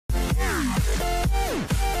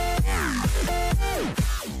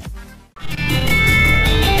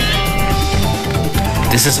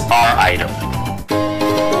This is our item.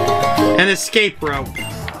 An escape rope.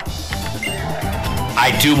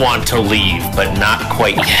 I do want to leave, but not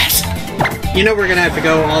quite yet. You know we're gonna have to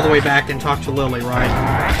go all the way back and talk to Lily, right?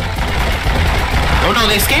 Oh no,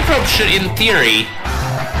 the escape rope should, in theory...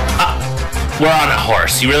 we're on a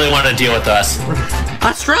horse. You really want to deal with us?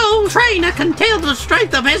 A strong trainer can tell the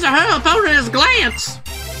strength of his or her opponent's glance.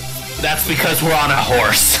 That's because we're on a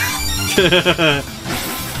horse.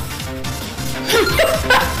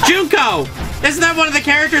 JUNKO! Isn't that one of the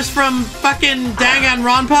characters from fucking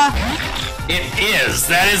Danganronpa? It is.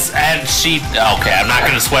 That is, and she... Okay, I'm not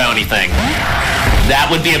going to spoil anything. That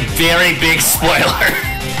would be a very big spoiler.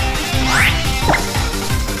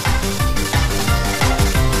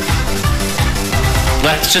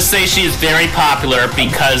 Let's just say she is very popular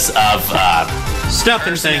because of stuff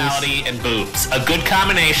and personality and boobs. A good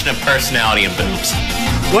combination of personality and boobs.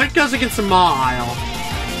 What goes against the Maw-Isle?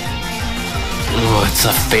 Ooh, it's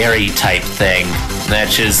a fairy type thing. That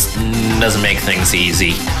just doesn't make things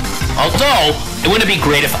easy. Although, it wouldn't be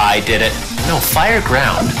great if I did it. No, fire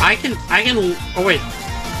ground. I can, oh wait.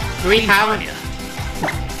 Do we have it?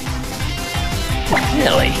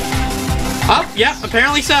 Really? Oh, yeah,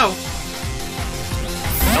 apparently so.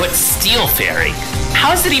 Oh, it's Steel Fairy.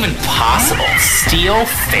 How is it even possible? Steel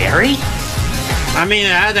Fairy? I mean,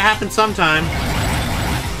 it had to happen sometime.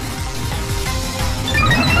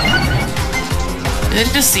 It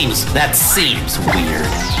just seems... That seems weird.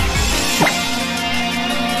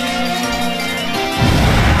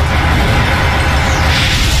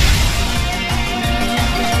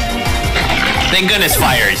 Thank goodness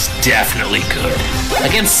fire is definitely good.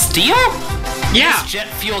 Against steel? Yeah. This jet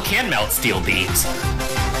fuel can melt steel beams.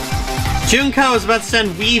 JUNKO is about to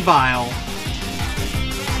send Weavile.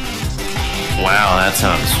 Wow, that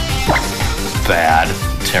sounds bad.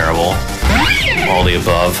 Terrible. All the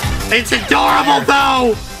above. It's adorable,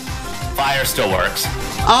 though! Fire still works.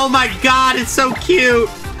 Oh my god, it's so cute!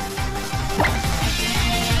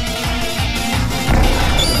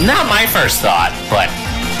 Not my first thought, but...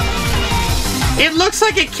 It looks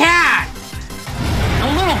like a cat! A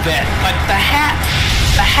little bit, but the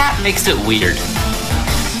hat makes it weird.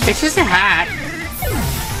 It's just a hat.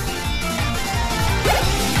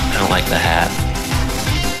 I don't like the hat.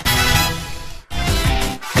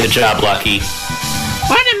 Good job, Lucky.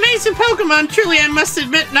 What an amazing Pokemon, truly I must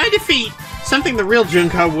admit, no defeat. Something the real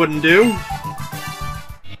JUNKO wouldn't do.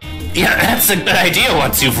 Yeah, that's a good idea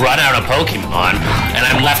once you've run out of Pokemon, and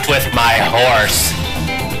I'm left with my horse.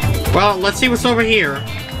 Well, let's see what's over here.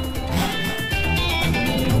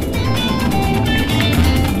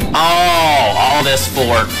 Oh, all this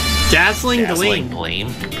for... Dazzling Gleam.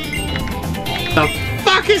 The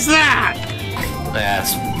fuck is that?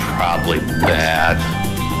 That's probably bad.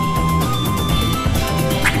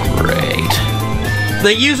 Great.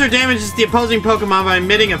 The user damages the opposing Pokemon by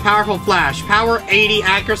emitting a powerful flash. Power 80,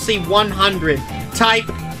 accuracy 100. Type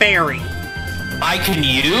Fairy. I can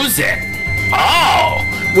use it. Oh!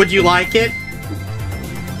 Would you like it?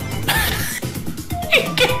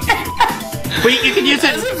 But you can use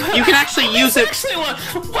it. You can actually use it. Actually,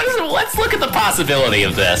 what is it? Let's look at the possibility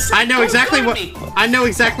of this. I know exactly what. I know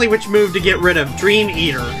exactly which move to get rid of. Dream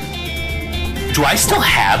Eater. Do I still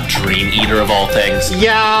have Dream Eater of all things?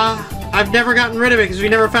 Yeah, I've never gotten rid of it because we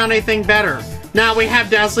never found anything better. Now we have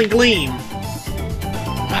Dazzling Gleam.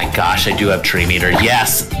 My gosh, I do have Dream Eater.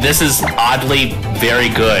 Yes, this is oddly very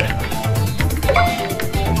good.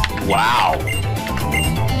 Wow.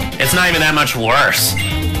 It's not even that much worse.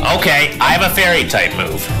 Okay, I have a fairy type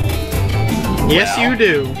move. Yes, well. You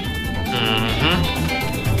do.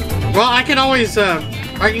 Mm-hmm. Well, I can always,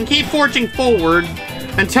 I can keep forging forward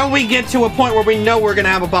until we get to a point where we know we're gonna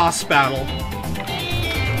have a boss battle.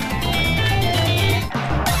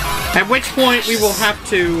 At which point we will have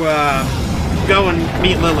to, go and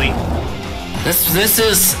meet Lily. This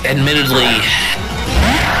is admittedly...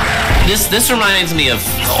 This reminds me of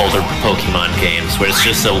older Pokemon games where it's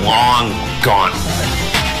just a long gauntlet.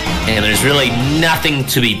 And there's really nothing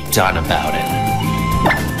to be done about it.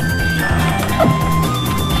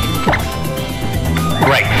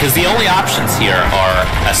 Right, because the only options here are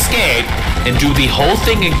escape and do the whole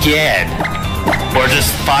thing again, or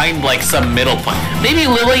just find like some middle point. Maybe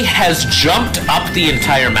Lily has jumped up the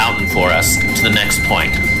entire mountain for us to the next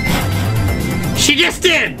point. She just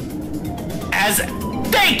did!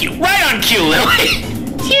 Thank you! Right on cue, Lily!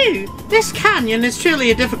 Phew! This canyon is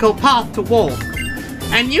truly a difficult path to walk.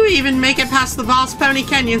 And you even make it past the vast Pony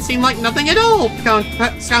Canyon seem like nothing at all,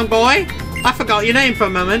 Skunk Boy. I forgot your name for a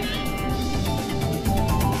moment.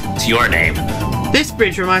 It's your name. This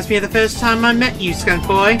bridge reminds me of the first time I met you, Skunk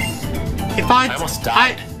Boy. I almost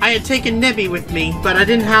died. I had taken Nebby with me, but I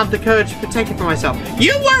didn't have the courage to protect it for myself.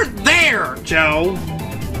 You weren't there, Joe!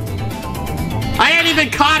 I hadn't even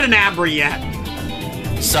caught an Abra yet.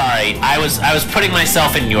 Sorry, I was putting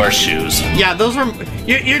myself in your shoes. Yeah, those were...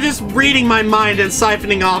 You're just reading my mind and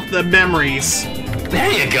siphoning off the memories.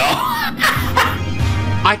 There you go.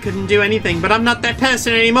 I couldn't do anything, but I'm not that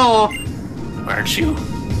person anymore. Aren't you?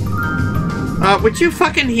 Would you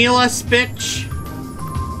fucking heal us, bitch?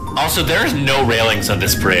 Also, there's no railings on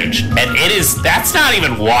this bridge. And that's not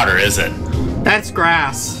even water, is it? That's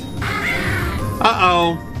grass.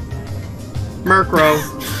 Uh-oh. Murkrow.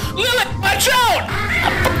 Lily, watch out!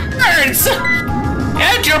 Birds!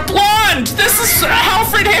 And you're blonde! This is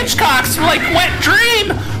Alfred Hitchcock's, like, wet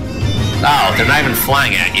dream! Oh, they're not even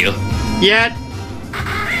flying at you. Yet.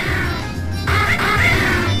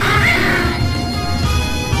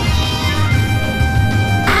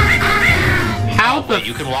 Wait,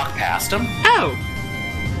 you can walk past them? Oh!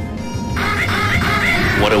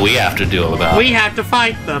 What do we have to do about it? We have to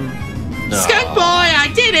fight them. No. Skunk boy, I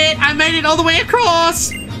did it! I made it all the way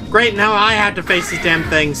across! Great, now I have to face these damn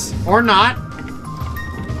things. Or not.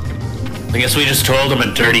 I guess we just told them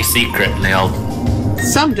a dirty secret and they all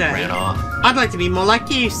Someday, ran off. I'd like to be more like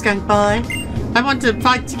you, Skunk boy. I want to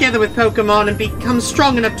fight together with Pokemon and become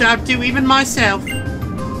strong enough to outdo even myself.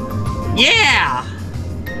 Yeah!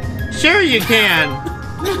 Sure you can.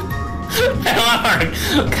 I love our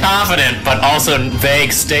confident but also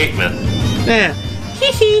vague statement. Yeah.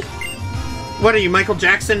 Hee hee. What are you, Michael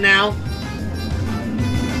Jackson now?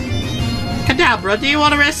 Kadabra, do you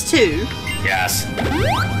want to rest too? Yes.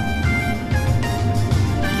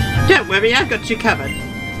 Don't worry, I've got you covered.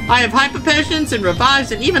 I have hyper potions and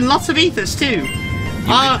revives and even lots of ethers too.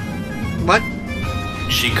 What?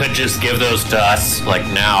 She could just give those to us, like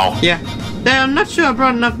now. Yeah. Though I'm not sure I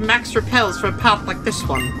brought enough max repels for a path like this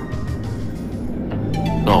one.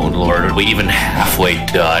 Oh lord, are we even halfway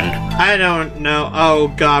done? I don't know. Oh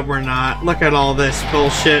god, we're not. Look at all this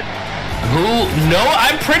bullshit. No,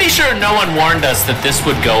 I'm pretty sure no one warned us that this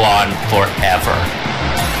would go on forever.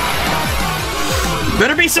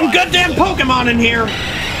 Better be some goddamn Pokemon in here.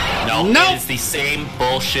 No, Nope. It's the same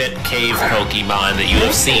bullshit cave Pokemon that you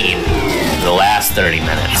have seen in the last 30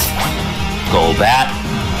 minutes. Golbat,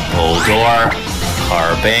 Goldor,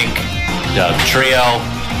 Carbink, Doug Trio.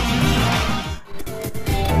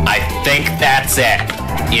 I think that's it.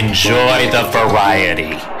 Enjoy the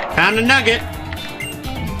variety. Found a nugget.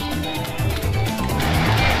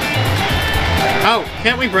 Oh,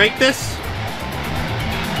 can't we break this?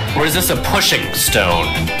 Or is this a pushing stone?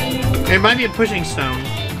 It might be a pushing stone.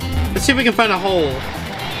 Let's see if we can find a hole.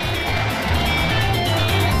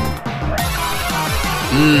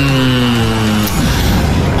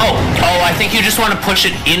 Oh, I think you just want to push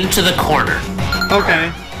it into the corner.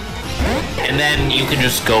 Okay. And then you can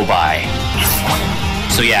just go by.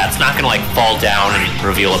 So yeah, it's not gonna like fall down and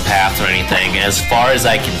reveal a path or anything, as far as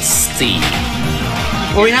I can see.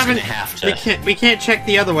 Well, we You're just haven't. gonna have to- We can't check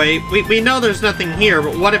the other way. We know there's nothing here,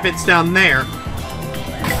 but what if it's down there?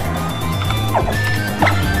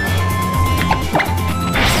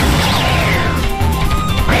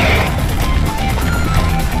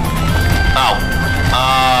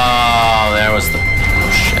 Oh, there was the...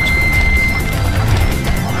 Oh, shit.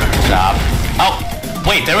 Stop. Oh,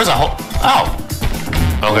 wait, there was a hole. Oh.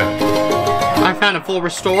 Okay. I found a full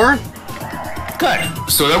restore. Good.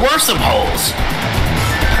 So there were some holes.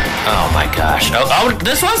 Oh my gosh. Oh,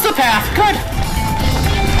 this was the path. Good.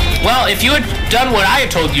 Well, if you had done what I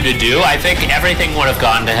had told you to do, I think everything would have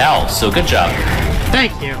gone to hell. So good job.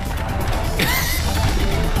 Thank you.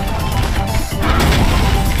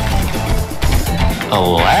 A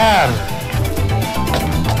lab.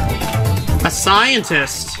 A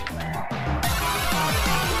scientist.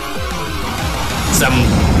 Some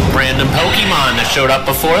random Pokemon that showed up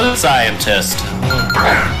before the scientist.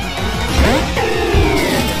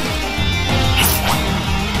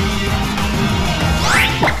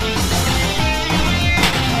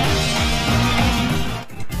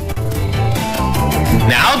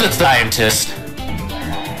 Now the scientist.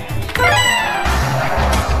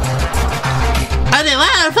 Anyway,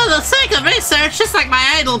 for the sake of research, just like my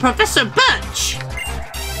idol, Professor Butch.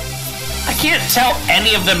 I can't tell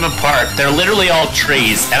any of them apart. They're literally all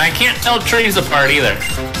trees, and I can't tell trees apart either.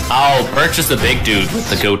 Oh, Birch is the big dude with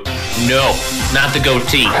the goat. No, not the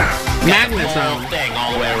goatee. Magneton. Thing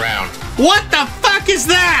all the way around. What the fuck is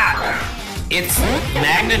that? It's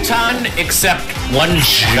Magneton, except one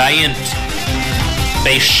giant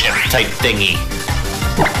spaceship type thingy.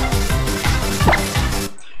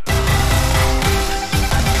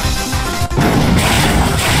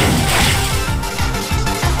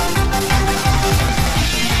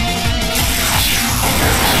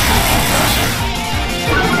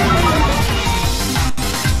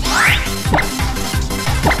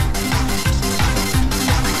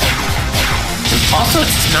 Also,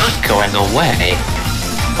 it's not going away.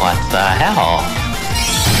 What the hell?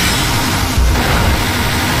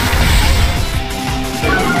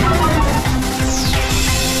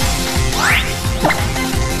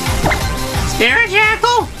 Spirit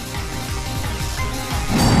Jackal?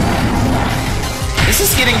 This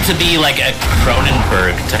is getting to be like a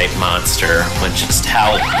Cronenberg type monster, with just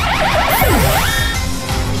how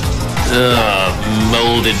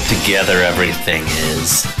molded together everything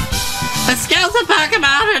is. The skills of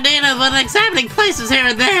Pokemon are needed when examining places here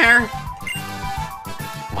and there.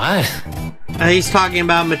 What? He's talking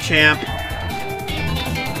about Machamp.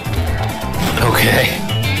 Okay.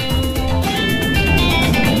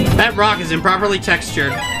 That rock is improperly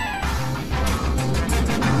textured.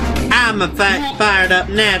 I'm in fact fired up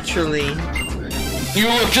naturally. You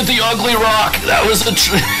looked at the ugly rock. That was a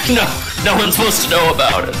no one's supposed to know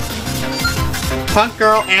about it. Punk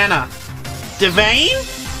girl Anna.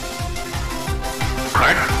 Devane?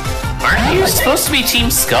 Aren't you supposed to be Team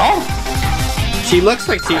Skull? She looks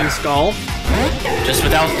like Team Skull. Just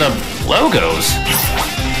without the logos.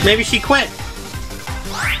 Maybe she quit.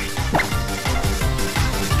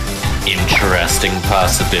 Interesting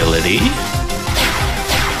possibility.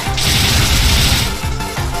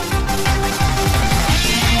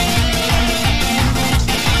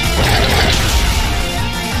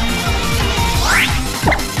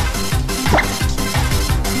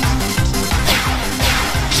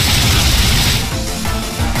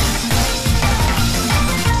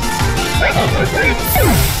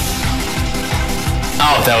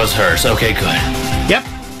 Oh, that was hers. Okay, good. Yep.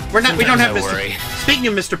 We don't have I Mr. worry. Speaking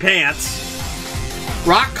of Mr. Pants,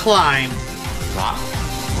 rock climb. Rock?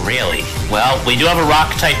 Really? Well, we do have a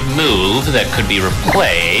rock type move that could be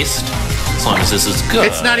replaced, as long as this is good.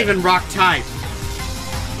 It's not even rock type.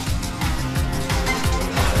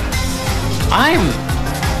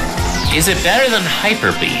 Is it better than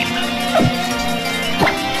Hyper Beam?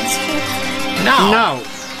 No. No.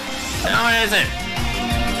 No, it isn't.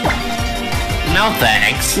 No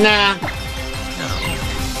thanks. Nah. No.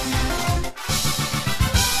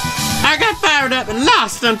 I got fired up and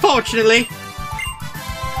lost, unfortunately.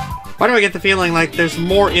 Why do I get the feeling like there's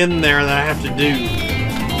more in there that I have to do?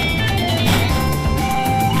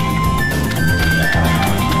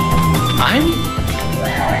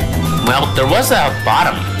 Well, there was a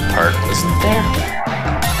bottom part, wasn't there?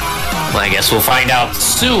 Well, I guess we'll find out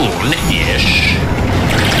soon-ish.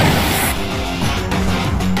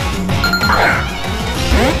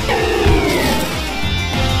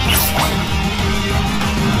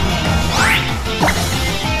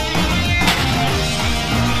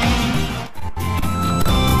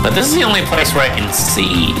 But this is the only place where I can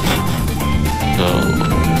see. Oh.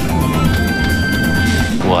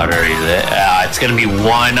 What are you? It's gonna be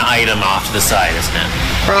one item off to the side, isn't it?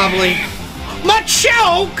 Probably.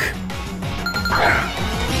 Machoke!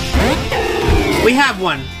 We have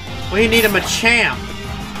one. We need a Machamp.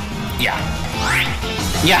 Yeah.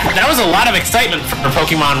 Yeah, that was a lot of excitement for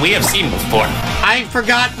Pokemon we have seen before. I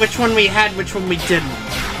forgot which one we had, which one we didn't.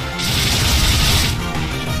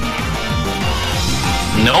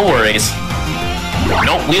 No worries.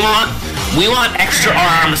 No, we want extra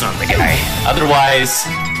arms on the guy. Otherwise,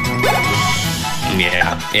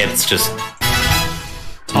 yeah, it's just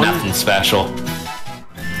nothing special.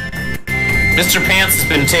 Mr. Pants has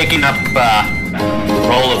been taking up the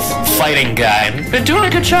role of fighting guy and been doing a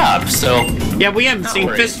good job, so... Yeah, we haven't seen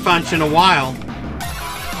Fist Punch in a while.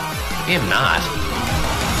 We have not.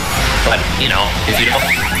 But, you know, if you don't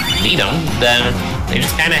need them, then they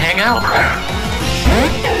just kind of hang out.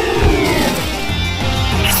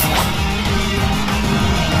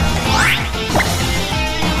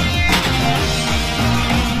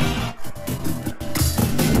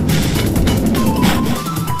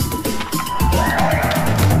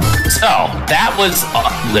 So, that was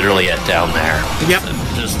literally it down there. Yep.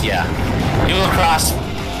 Just, yeah. You go across,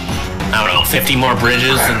 I don't know, 50 more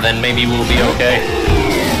bridges, and then maybe we'll be okay.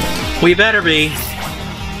 We better be.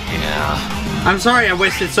 Yeah. I'm sorry I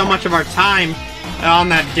wasted so much of our time on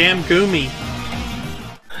that damn Goomy.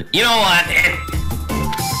 You know what?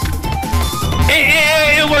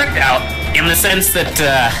 It worked out, in the sense that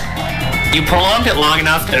you prolonged it long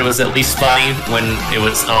enough that it was at least funny when it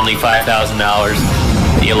was only $5,000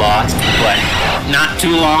 you lost, but not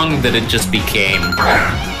too long that it just became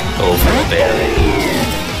overbearing.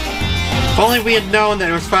 If only we had known that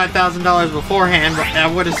it was $5,000 beforehand, I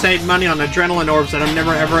would have saved money on adrenaline orbs that I'm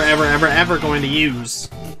never, ever going to use.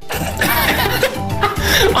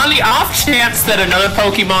 On the off chance that another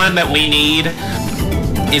Pokemon that we need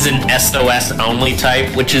is an SOS only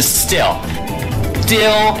type, which is still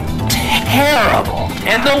terrible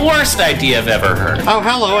and the worst idea I've ever heard. Oh,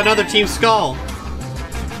 hello, another Team Skull.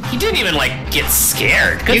 He didn't even, like, get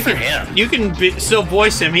scared. Good for him. You can still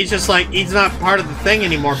voice him. He's just like, he's not part of the thing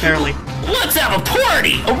anymore, apparently. Let's have a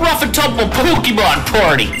party! A rough and tumble Pokemon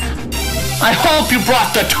party! I hope you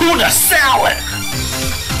brought the tuna salad!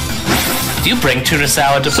 Do you bring tuna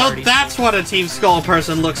salad to parties? So that's what a Team Skull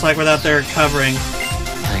person looks like without their covering.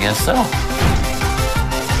 I guess so.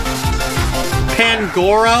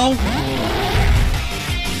 Pangoro?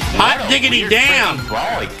 Hot diggity damn!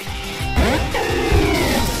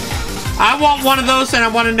 I want one of those and I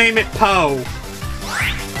want to name it Poe.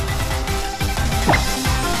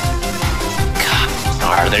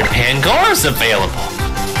 God, are there Pangoras available?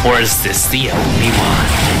 Or is this the only one?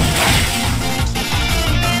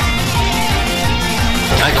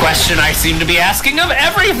 A question I seem to be asking of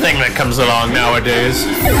everything that comes along nowadays.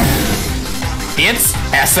 It's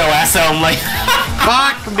SOS only.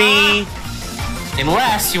 Fuck me.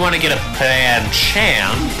 Unless you want to get a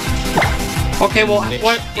Pancham. Okay, well,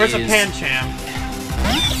 where's a Pancham?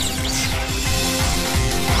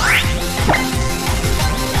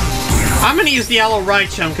 I'm gonna use the Yellow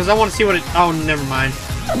Reichum because I want to see what it. Oh, never mind.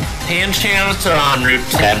 Panchams are on Route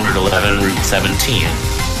 10, Route 11, Route 17.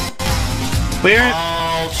 Where?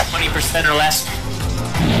 All 20% or less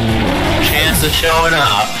chance of showing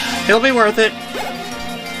up. It'll be worth it.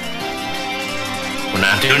 We're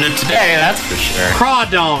not doing it today, that's for sure.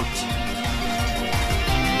 Crawdont.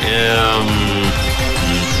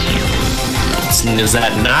 Is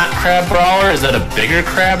that not Crab Brawler? Is that a bigger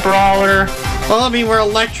Crab Brawler? Well, I mean, we're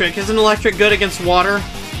electric. Isn't electric good against water?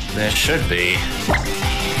 That should be.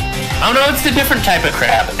 Oh no, it's a different type of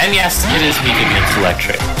crab. And yes, it is weak against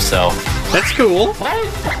electric, so... That's cool.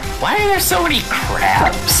 Why are there so many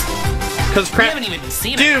crabs? Because We haven't even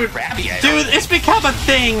seen a crab yet. Dude, it's become a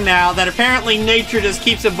thing now that apparently nature just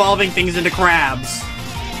keeps evolving things into crabs.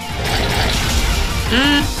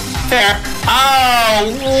 Fair.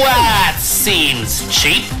 Oh, that seems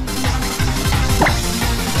cheap.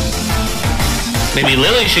 Maybe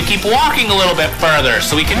Lily should keep walking a little bit further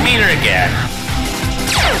so we can meet her again.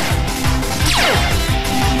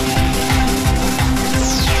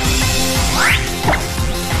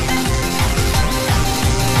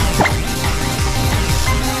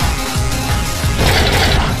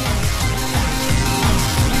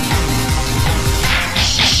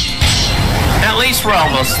 At least we're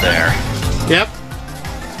almost there. Yep.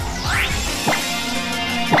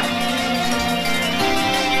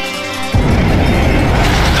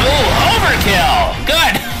 Oh, overkill!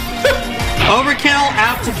 Good! Overkill,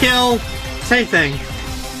 out to kill, same thing.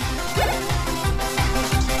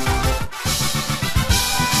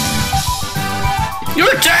 Your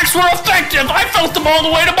attacks were effective! I felt them all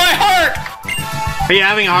the way to my heart! Are you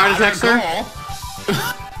having a heart attack, sir?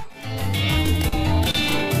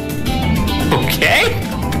 Okay.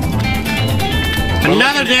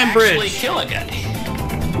 Another damn bridge. Kill a guy.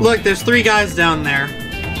 Look, there's 3 guys down there.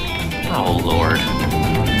 Oh lord.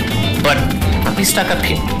 But are we stuck up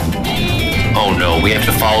here? Oh no, we have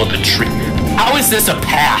to follow the tree. How is this a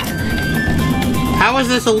path? How is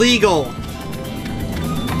this illegal?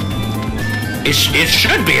 It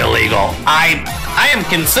should be illegal. I am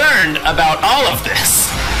concerned about all of this.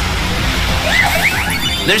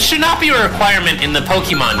 There should not be a requirement in the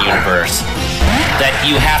Pokemon universe that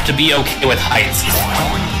you have to be okay with heights.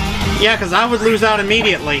 Yeah, because I would lose out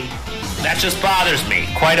immediately. That just bothers me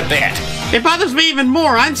quite a bit. It bothers me even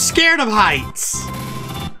more. I'm scared of heights.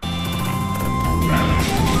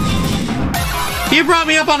 If you brought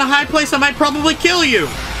me up on a high place, I might probably kill you.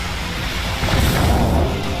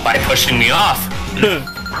 By pushing me off.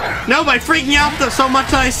 No, by freaking out so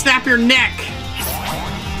much that I snap your neck.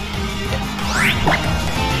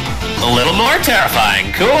 A little more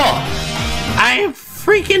terrifying. Cool. I am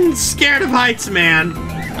freaking scared of heights, man.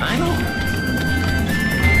 I know.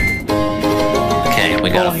 Okay, we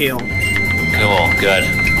got Full heal. Cool, good.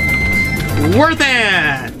 Worth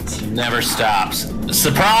it! Never stops.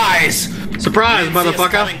 Surprise! Surprise,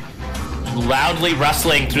 motherfucker. Loudly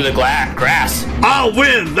rustling through the grass. I'll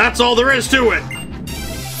win! That's all there is to it!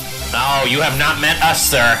 Oh, you have not met us,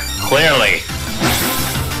 sir. Clearly.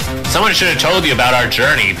 Someone should have told you about our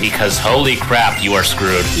journey, because holy crap, you are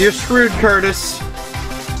screwed. You're screwed, Curtis.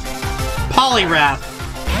 Poliwrath.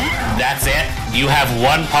 That's it? You have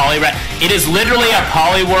one Poliwrath? It is literally a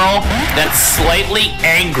Poliwhirl that's slightly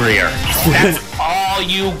angrier. That's all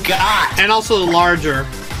you got. And also larger.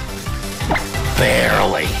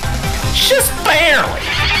 Barely. Just barely.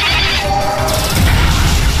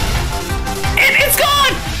 And it's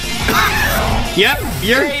gone! Yep,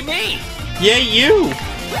 you're... Yay me! Yay, you!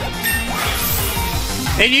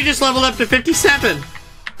 And you just leveled up to 57.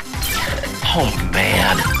 Oh,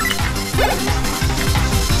 man.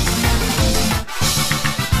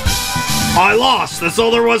 I lost. That's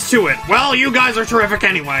all there was to it. Well, you guys are terrific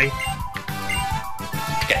anyway.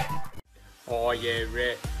 Oh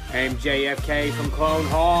yeah, I'm JFK from Clone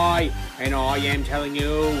High, and I am telling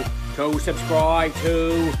you to subscribe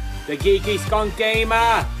to the Geeky Skunk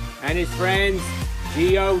Gamer and his friends,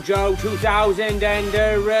 Geo Joe 2000 and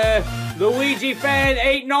Luigi Fan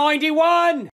 891.